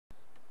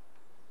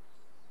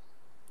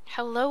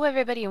Hello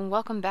everybody and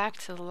welcome back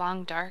to the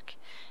Long Dark.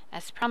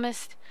 As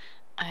promised,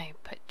 I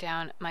put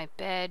down my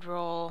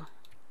bedroll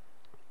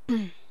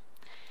and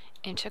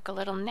took a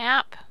little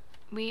nap.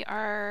 We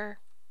are...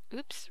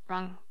 Oops,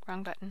 wrong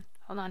button.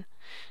 Hold on.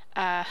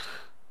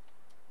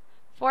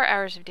 4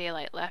 hours of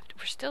daylight left.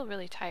 We're still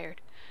really tired.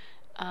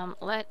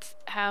 Let's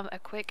have a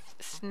quick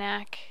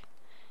snack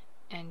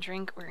and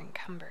drink. We're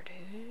encumbered.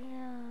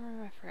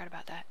 I forgot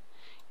about that.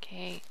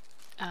 Okay.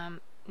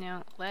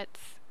 Now let's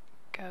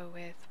go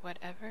with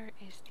whatever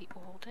is the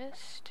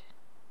oldest.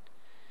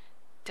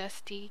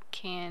 Dusty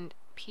canned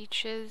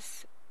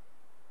peaches.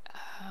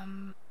 I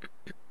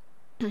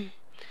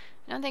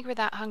don't think we're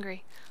that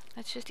hungry.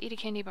 Let's just eat a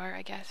candy bar,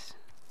 I guess.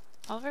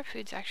 All of our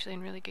food's actually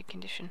in really good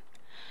condition.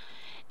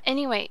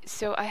 Anyway,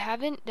 so I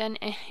haven't done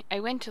I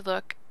went to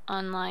look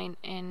online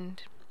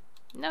and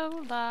no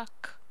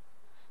luck.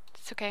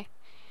 It's okay.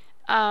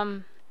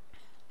 I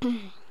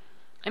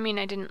mean,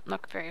 I didn't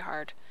look very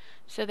hard.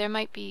 So there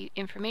might be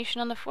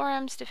information on the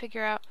forums to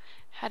figure out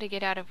how to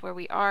get out of where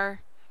we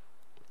are.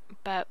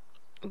 But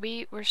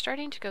we're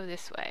starting to go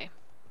this way.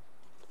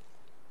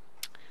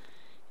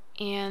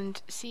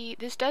 And see,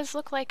 this does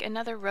look like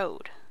another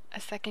road, a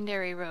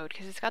secondary road,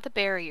 because it's got the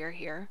barrier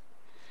here.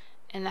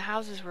 And the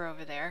houses were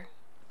over there.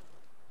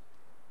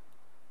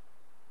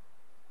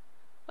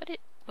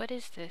 What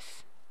is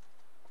this?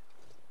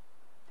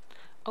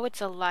 Oh, it's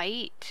a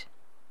light.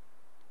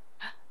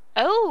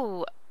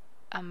 Oh!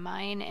 A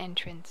mine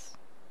entrance.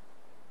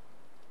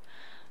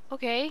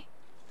 Okay.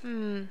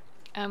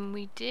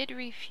 We did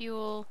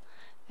refuel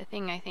the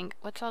thing, I think.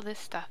 What's all this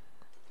stuff?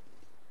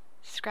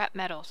 Scrap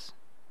metals.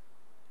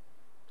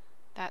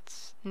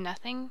 That's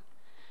nothing?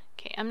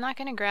 Okay, I'm not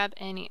gonna grab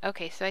any.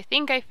 Okay, so I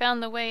think I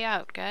found the way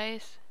out,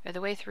 guys. Or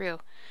the way through.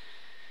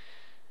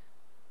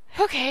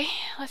 Okay,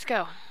 let's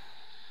go.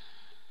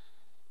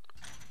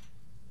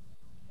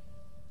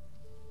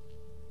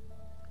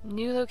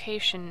 New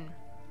location.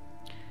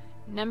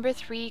 Number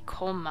 3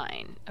 coal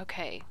mine.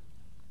 Okay.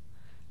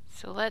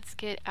 So let's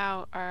get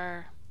out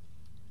our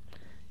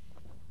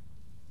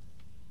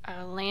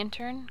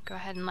lantern. Go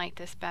ahead and light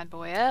this bad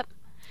boy up.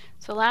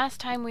 So last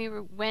time we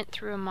went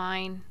through a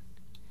mine,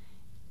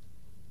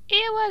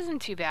 it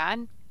wasn't too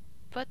bad.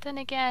 But then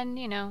again,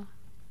 you know.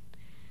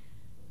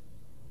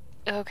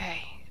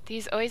 Okay.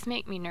 These always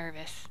make me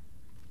nervous.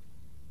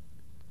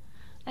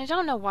 I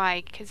don't know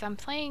why, because I'm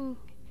playing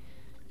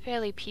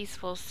fairly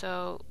peaceful,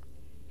 so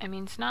I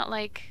mean, it's not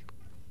like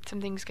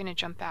something's gonna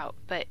jump out,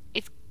 but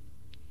it's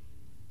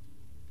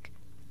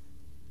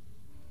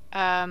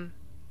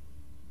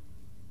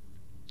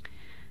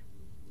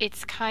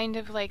kind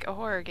of like a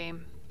horror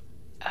game.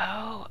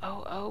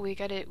 Oh, we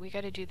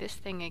gotta do this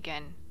thing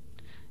again.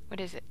 What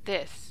is it?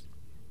 This.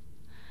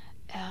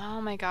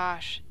 Oh my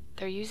gosh.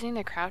 They're using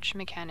the crouch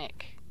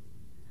mechanic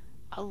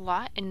a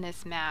lot in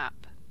this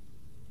map.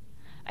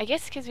 I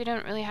guess because we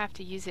don't really have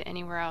to use it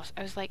anywhere else.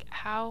 I was like,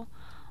 how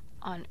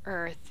on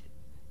earth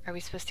are we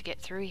supposed to get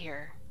through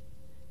here?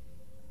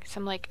 Because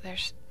I'm like,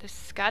 this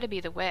has got to be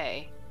the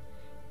way.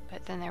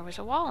 But then there was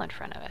a wall in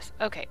front of us.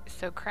 Okay,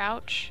 so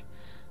crouch.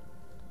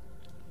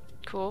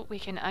 Cool, we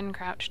can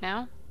uncrouch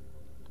now.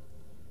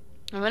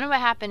 I wonder what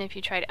happened if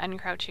you tried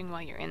uncrouching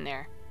while you're in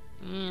there.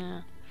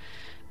 Yeah,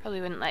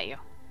 probably wouldn't let you.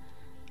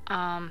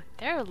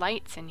 There are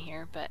lights in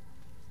here, but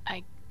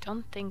I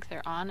don't think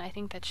they're on. I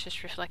think that's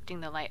just reflecting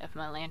the light of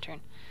my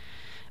lantern.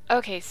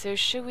 Okay, so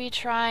should we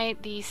try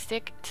the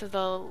stick to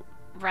the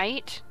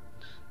right?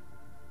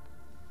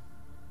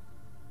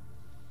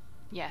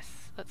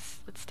 Yes,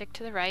 let's stick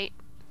to the right.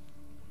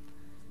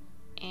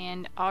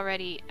 And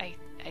already I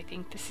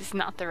think this is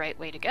not the right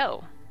way to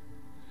go.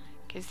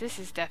 Because this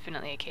is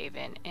definitely a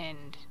cave-in,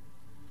 and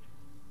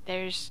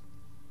there's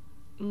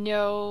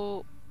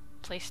no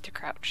place to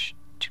crouch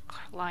to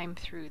climb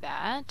through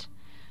that.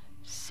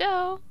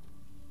 So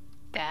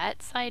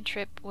that side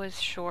trip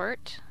was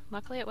short.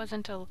 Luckily it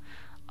wasn't a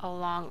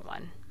long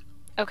one.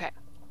 Okay.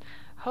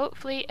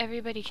 Hopefully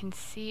everybody can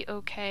see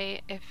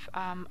okay. If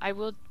I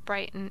will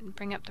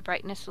bring up the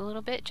brightness a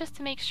little bit just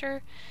to make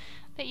sure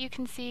that you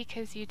can see,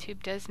 because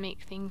YouTube does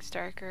make things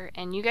darker,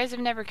 and you guys have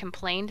never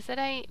complained that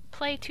I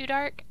play too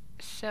dark,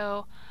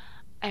 so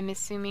I'm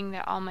assuming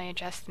that all my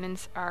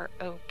adjustments are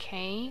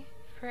okay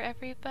for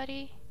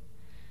everybody.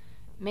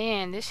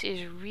 Man, this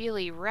is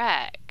really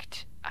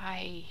wrecked.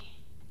 I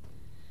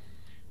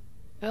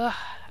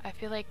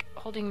feel like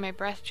holding my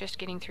breath just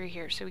getting through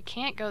here, so we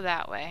can't go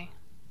that way.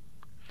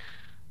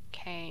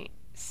 Okay,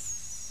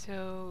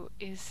 so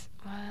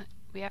what?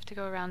 We have to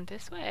go around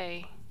this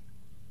way.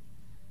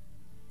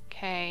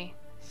 Okay,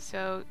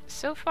 so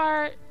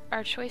far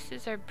our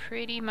choices are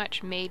pretty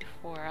much made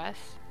for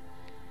us.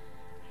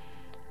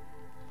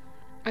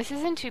 This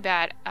isn't too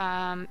bad.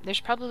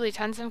 There's probably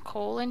tons of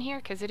coal in here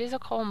because it is a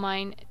coal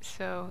mine,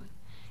 so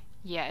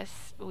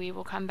yes, we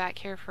will come back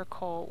here for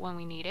coal when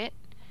we need it.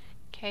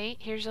 Okay,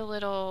 here's a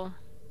little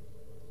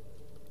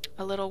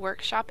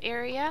workshop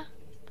area.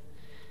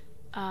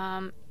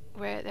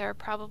 Where there are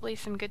probably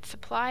some good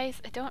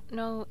supplies. I don't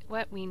know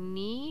what we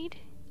need.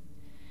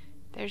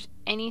 There's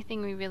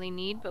anything we really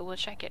need, but we'll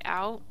check it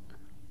out.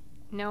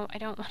 No, I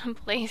don't want to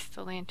place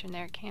the lantern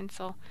there.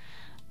 Cancel.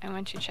 I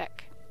want to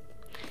check.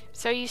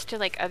 So used to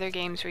like other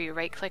games where you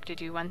right click to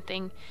do one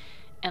thing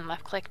and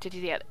left click to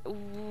do the other.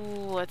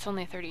 Ooh, it's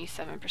only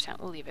 37%.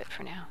 We'll leave it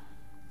for now.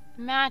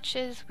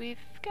 Matches, we've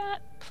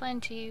got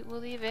plenty. We'll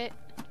leave it.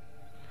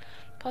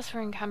 Plus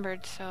we're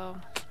encumbered, so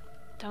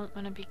don't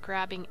want to be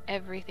grabbing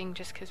everything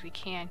just because we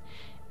can.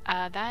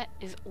 That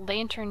is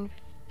lantern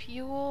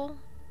fuel.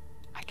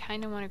 I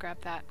kind of want to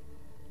grab that.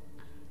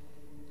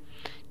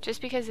 Just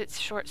because it's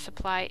short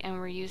supply and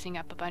we're using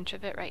up a bunch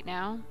of it right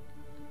now.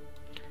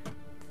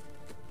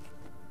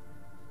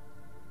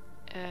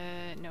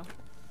 No.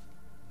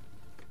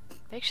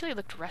 They actually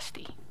looked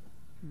rusty.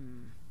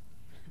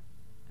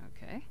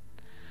 Okay.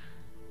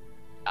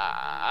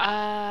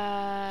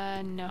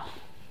 No.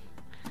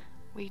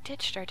 We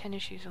ditched our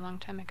tennis shoes a long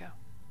time ago.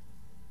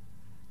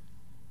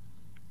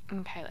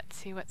 Okay, let's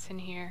see what's in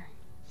here.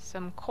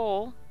 Some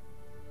coal.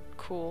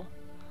 Cool.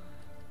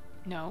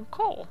 No,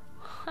 coal.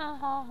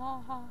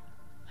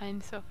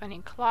 I'm so funny.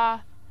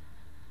 Cloth.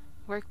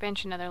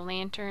 Workbench, another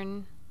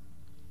lantern.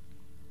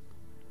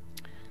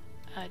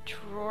 A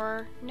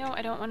drawer. No,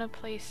 I don't want to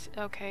place...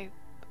 Okay,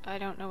 I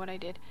don't know what I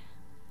did.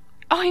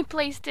 Oh, I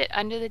placed it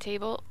under the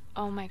table.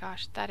 Oh my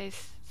gosh, that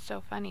is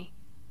so funny.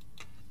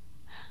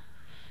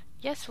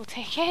 Yes, we'll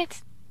take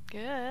it.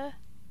 Good.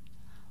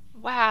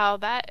 Wow,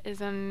 that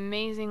is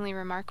amazingly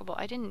remarkable.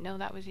 I didn't know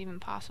that was even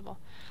possible.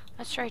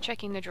 Let's try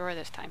checking the drawer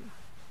this time.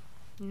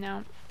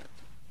 No.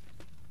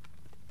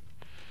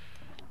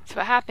 So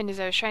what happened is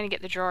I was trying to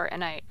get the drawer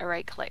and I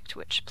right-clicked,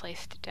 which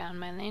placed down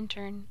my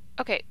lantern.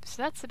 Okay,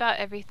 so that's about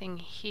everything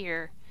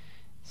here.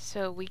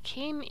 So we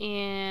came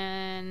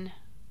in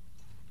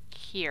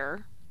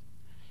here.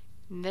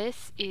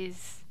 This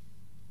is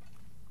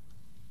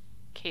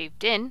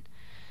caved in.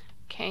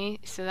 Okay,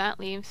 so that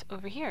leaves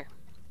over here.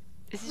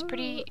 This is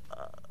pretty...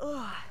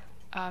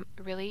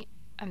 really?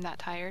 I'm that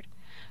tired.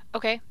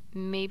 Okay,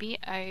 maybe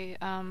I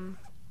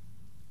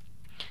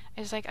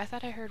was like, I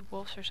thought I heard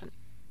wolves or something.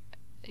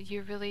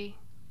 You're really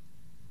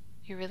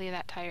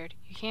that tired.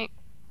 You can't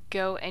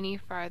go any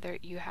farther.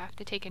 You have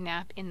to take a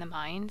nap in the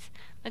mines.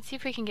 Let's see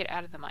if we can get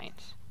out of the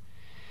mines.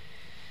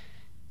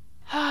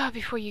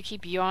 Before you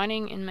keep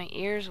yawning in my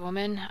ears,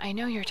 woman. I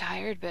know you're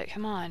tired, but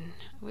come on.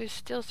 There's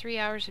still 3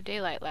 hours of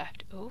daylight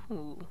left.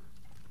 Ooh.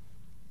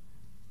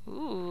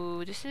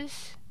 Ooh, this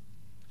is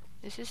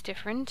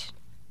different.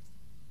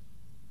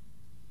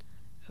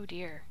 Oh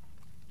dear.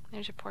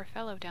 There's a poor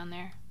fellow down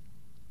there.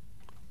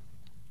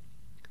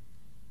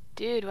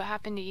 Dude, what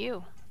happened to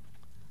you?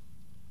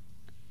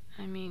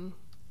 I mean,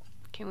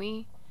 can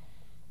we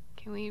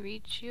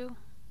reach you?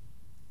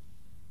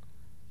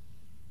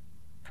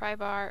 Pry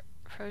bar,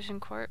 frozen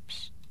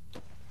corpse.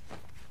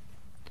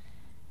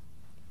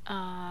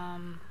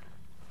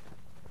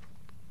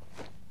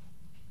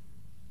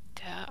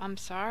 I'm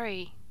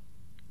sorry.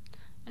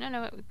 I don't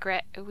know what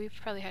Greg. We've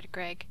probably had a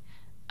Greg.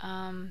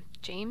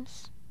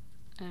 James?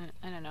 I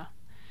don't know.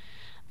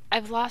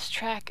 I've lost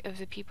track of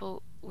the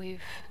people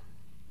we've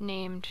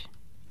named.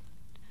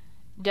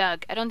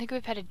 Doug. I don't think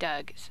we've had a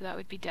Doug, so that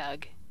would be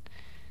Doug.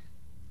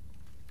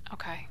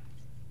 Okay.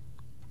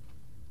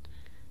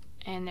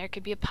 And there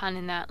could be a pun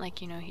in that,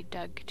 like, you know, he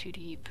dug too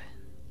deep.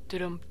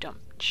 Dum-dum.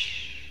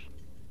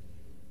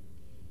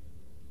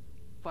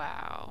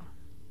 Wow.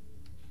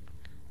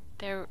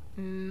 There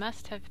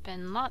must have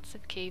been lots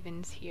of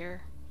cave-ins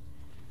here.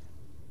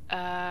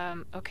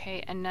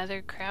 Okay,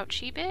 another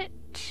crouchy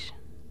bit.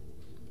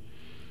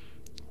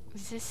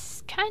 This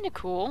is kind of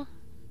cool.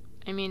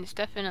 I mean, it's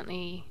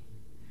definitely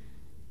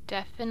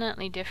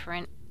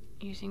different,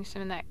 using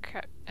some of that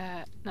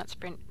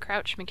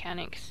crouch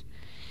mechanics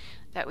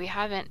that we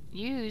haven't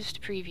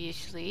used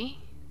previously,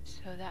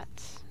 so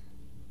that's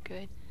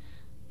good.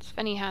 It's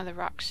funny how the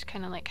rocks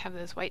kind of like have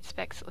those white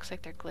specks. It looks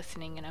like they're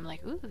glistening, and I'm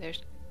like, ooh,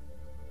 there's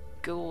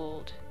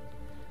gold.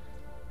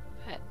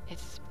 But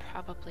it's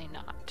probably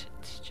not.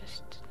 It's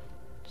just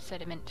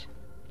sediment.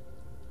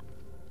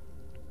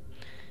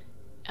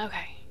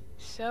 Okay,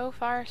 so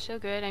far so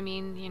good. I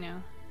mean, you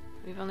know,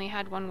 we've only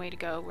had one way to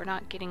go. We're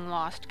not getting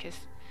lost because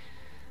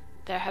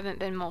there haven't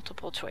been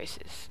multiple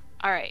choices.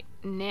 Alright,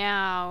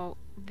 now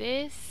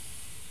this...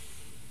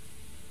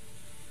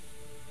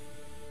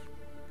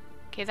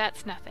 Okay,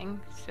 that's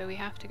nothing, so we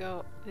have to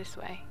go this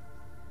way.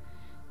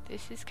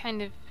 This is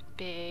kind of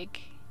big.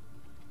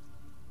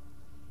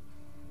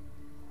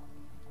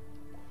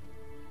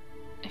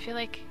 I feel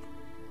like...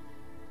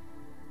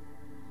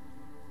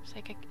 It's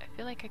like I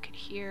feel like I could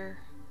hear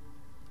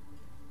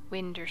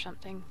wind or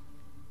something.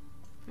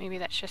 Maybe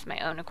that's just my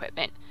own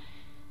equipment.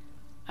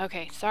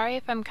 Okay, sorry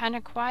if I'm kind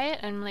of quiet.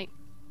 I'm like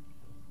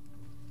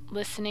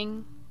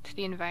listening to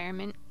the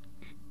environment.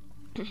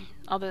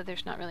 Although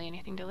there's not really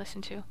anything to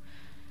listen to.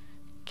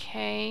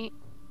 Okay,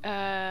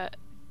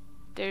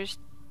 there's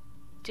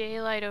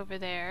daylight over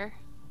there.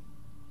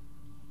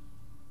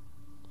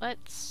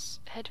 Let's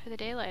head for the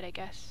daylight, I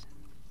guess.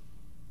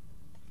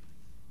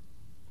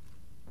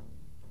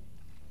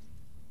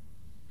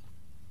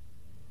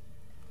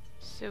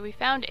 So we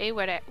found a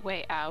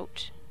way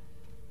out.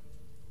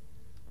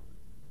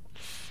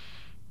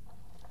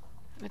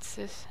 What's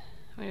this?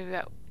 We've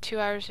got 2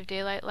 hours of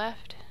daylight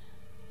left.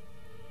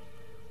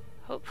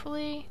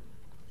 Hopefully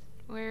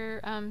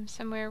we're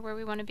somewhere where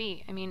we want to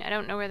be. I mean, I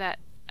don't know where that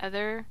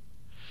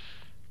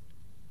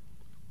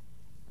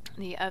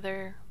the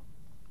other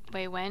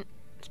way went.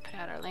 Let's put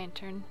out our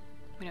lantern.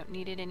 We don't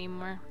need it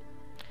anymore.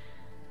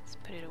 Let's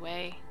put it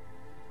away.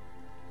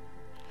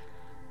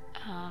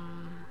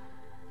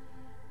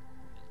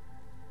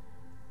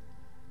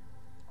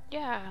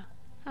 Yeah.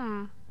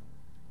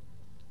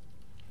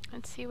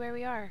 Let's see where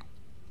we are.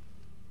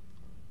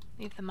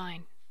 Leave the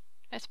mine.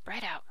 It's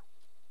bright out.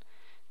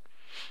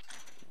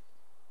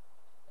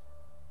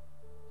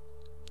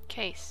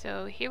 Okay,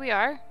 so here we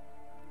are.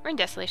 We're in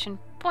Desolation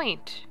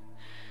Point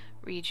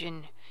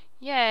region.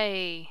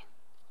 Yay!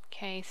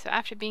 Okay, so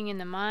after being in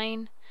the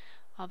mine,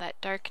 all that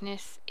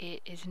darkness,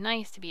 it is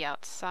nice to be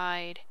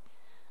outside.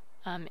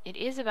 It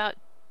is about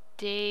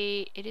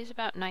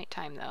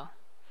nighttime though.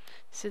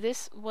 So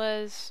this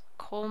was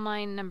coal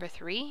mine number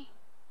 3.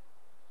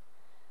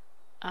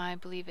 I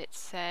believe it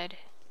said.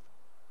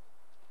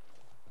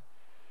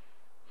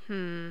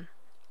 We've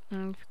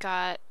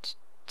got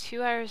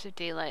 2 hours of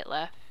daylight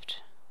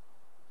left.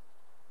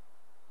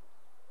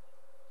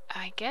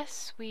 I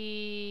guess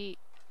we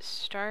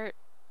start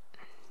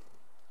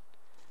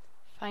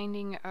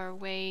finding our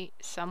way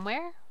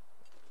somewhere.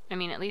 I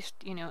mean, at least,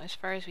 you know, as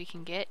far as we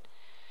can get.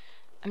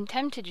 I'm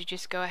tempted to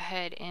just go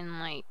ahead and,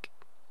 like,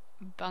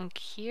 bunk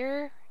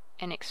here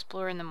and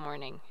explore in the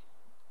morning.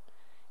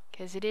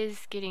 Because it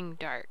is getting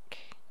dark.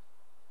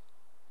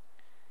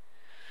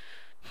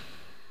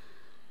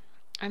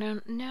 I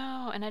don't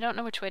know, and I don't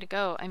know which way to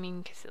go. I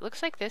mean, because it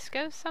looks like this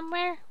goes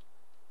somewhere,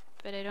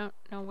 but I don't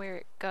know where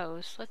it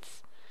goes.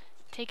 Let's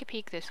take a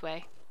peek this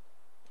way.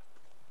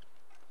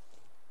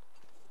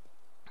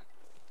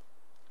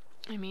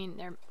 I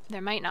mean,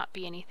 there might not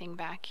be anything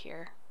back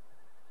here.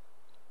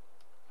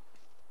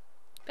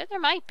 But there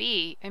might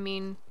be. I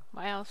mean,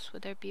 why else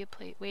would there be a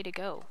way to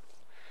go?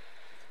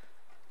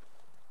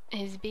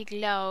 His big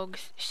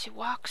logs. She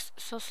walks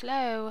so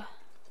slow.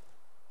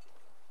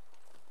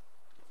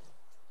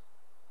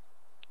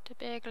 The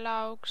big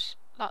logs.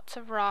 Lots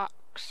of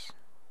rocks.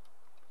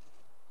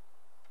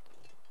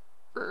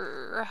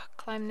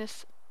 Climb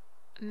this.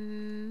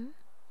 Climb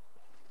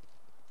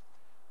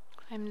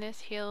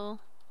this hill.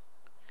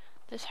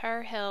 This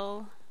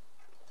hill.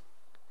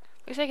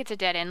 Looks like it's a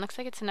dead end. Looks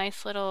like it's a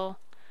nice little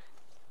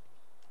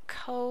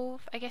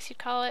cove, I guess you'd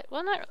call it.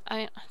 Well,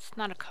 it's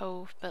not a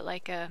cove, but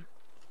like a,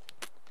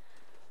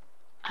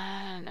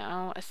 I don't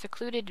know, a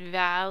secluded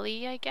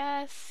valley, I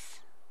guess.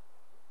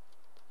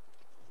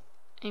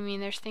 I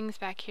mean, there's things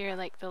back here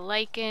like the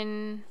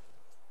lichen.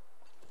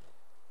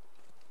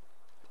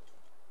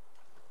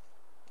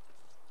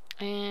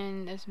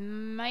 And there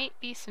might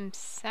be some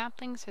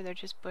saplings, or they're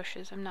just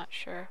bushes, I'm not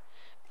sure.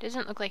 It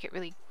doesn't look like it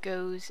really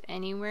goes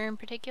anywhere in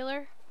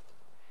particular.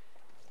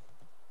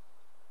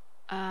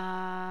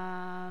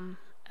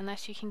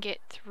 Unless you can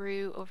get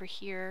through over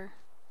here.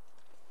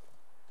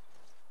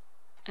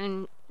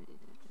 And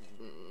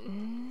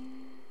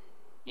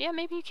yeah,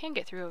 maybe you can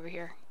get through over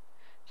here.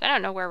 So I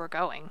don't know where we're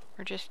going.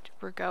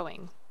 We're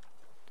going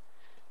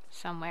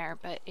somewhere,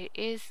 but it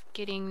is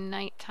getting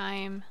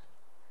nighttime.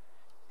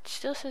 It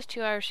still says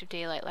 2 hours of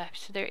daylight left,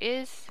 so there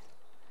is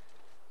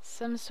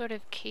some sort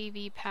of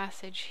cavey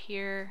passage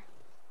here.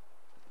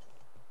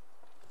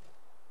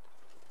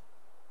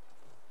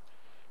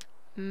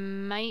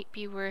 Might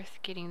be worth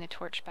getting the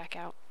torch back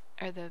out,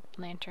 or the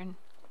lantern.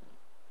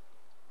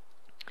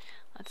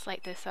 Let's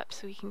light this up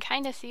so we can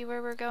kind of see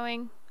where we're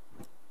going.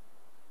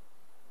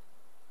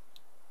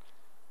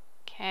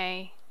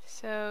 Okay,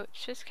 so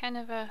it's just kind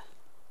of a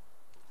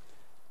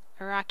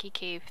rocky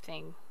cave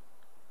thing.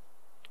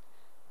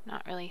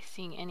 Not really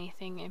seeing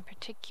anything in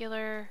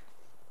particular.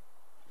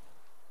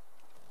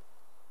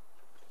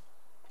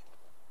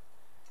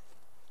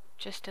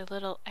 Just a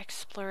little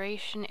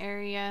exploration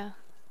area.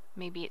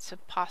 Maybe it's a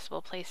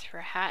possible place for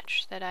a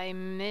hatch that I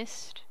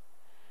missed.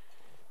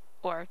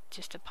 Or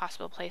just a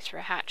possible place for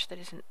a hatch that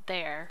isn't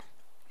there.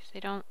 Because they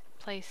don't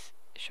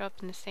show up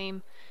in the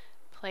same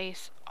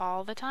place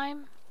all the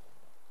time.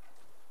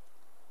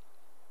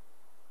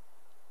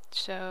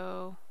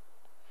 So,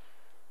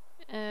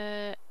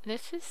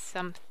 this is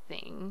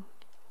something.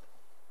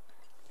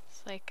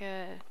 It's like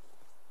a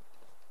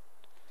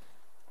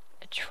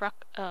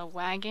truck, a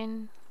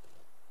wagon.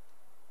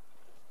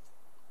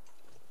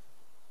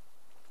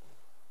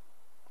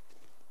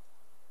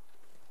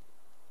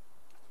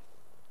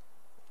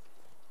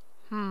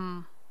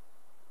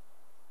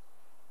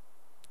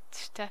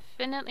 It's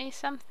definitely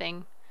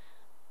something.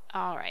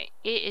 Alright,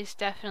 it is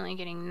definitely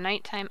getting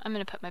nighttime. I'm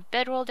going to put my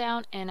bedroll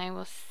down and I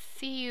will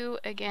see you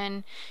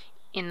again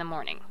in the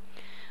morning.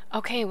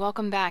 Okay,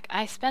 welcome back.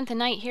 I spent the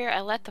night here, I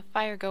let the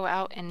fire go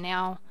out, and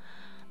now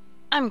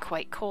I'm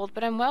quite cold,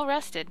 but I'm well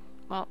rested.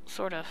 Well,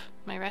 sort of.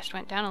 My rest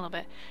went down a little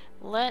bit.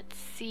 Let's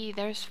see,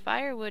 there's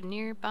firewood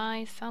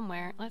nearby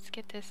somewhere. Let's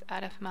get this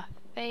out of my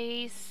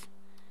face.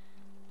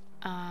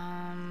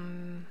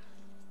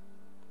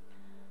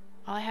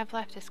 All I have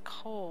left is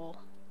coal.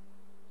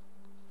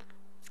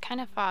 It's kind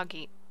of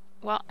foggy.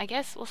 Well, I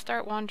guess we'll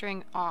start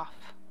wandering off.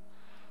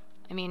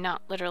 I mean,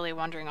 not literally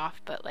wandering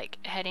off, but like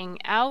heading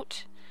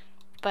out.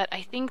 But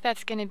I think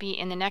that's going to be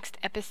in the next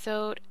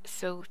episode.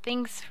 So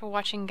thanks for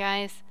watching,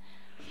 guys.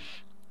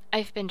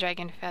 I've been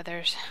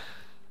DragnFeathers.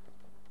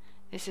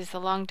 This is The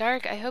Long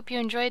Dark. I hope you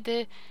enjoyed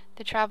the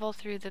travel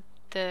through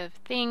the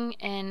thing,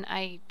 and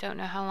I don't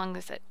know how long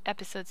this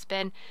episode's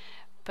been,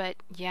 but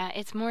yeah,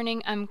 it's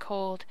morning, I'm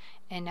cold,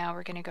 and now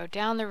we're gonna go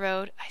down the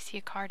road. I see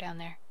a car down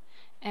there,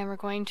 and we're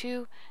going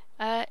to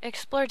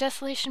explore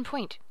Desolation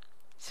Point.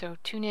 So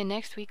tune in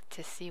next week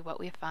to see what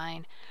we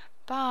find.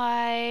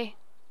 Bye!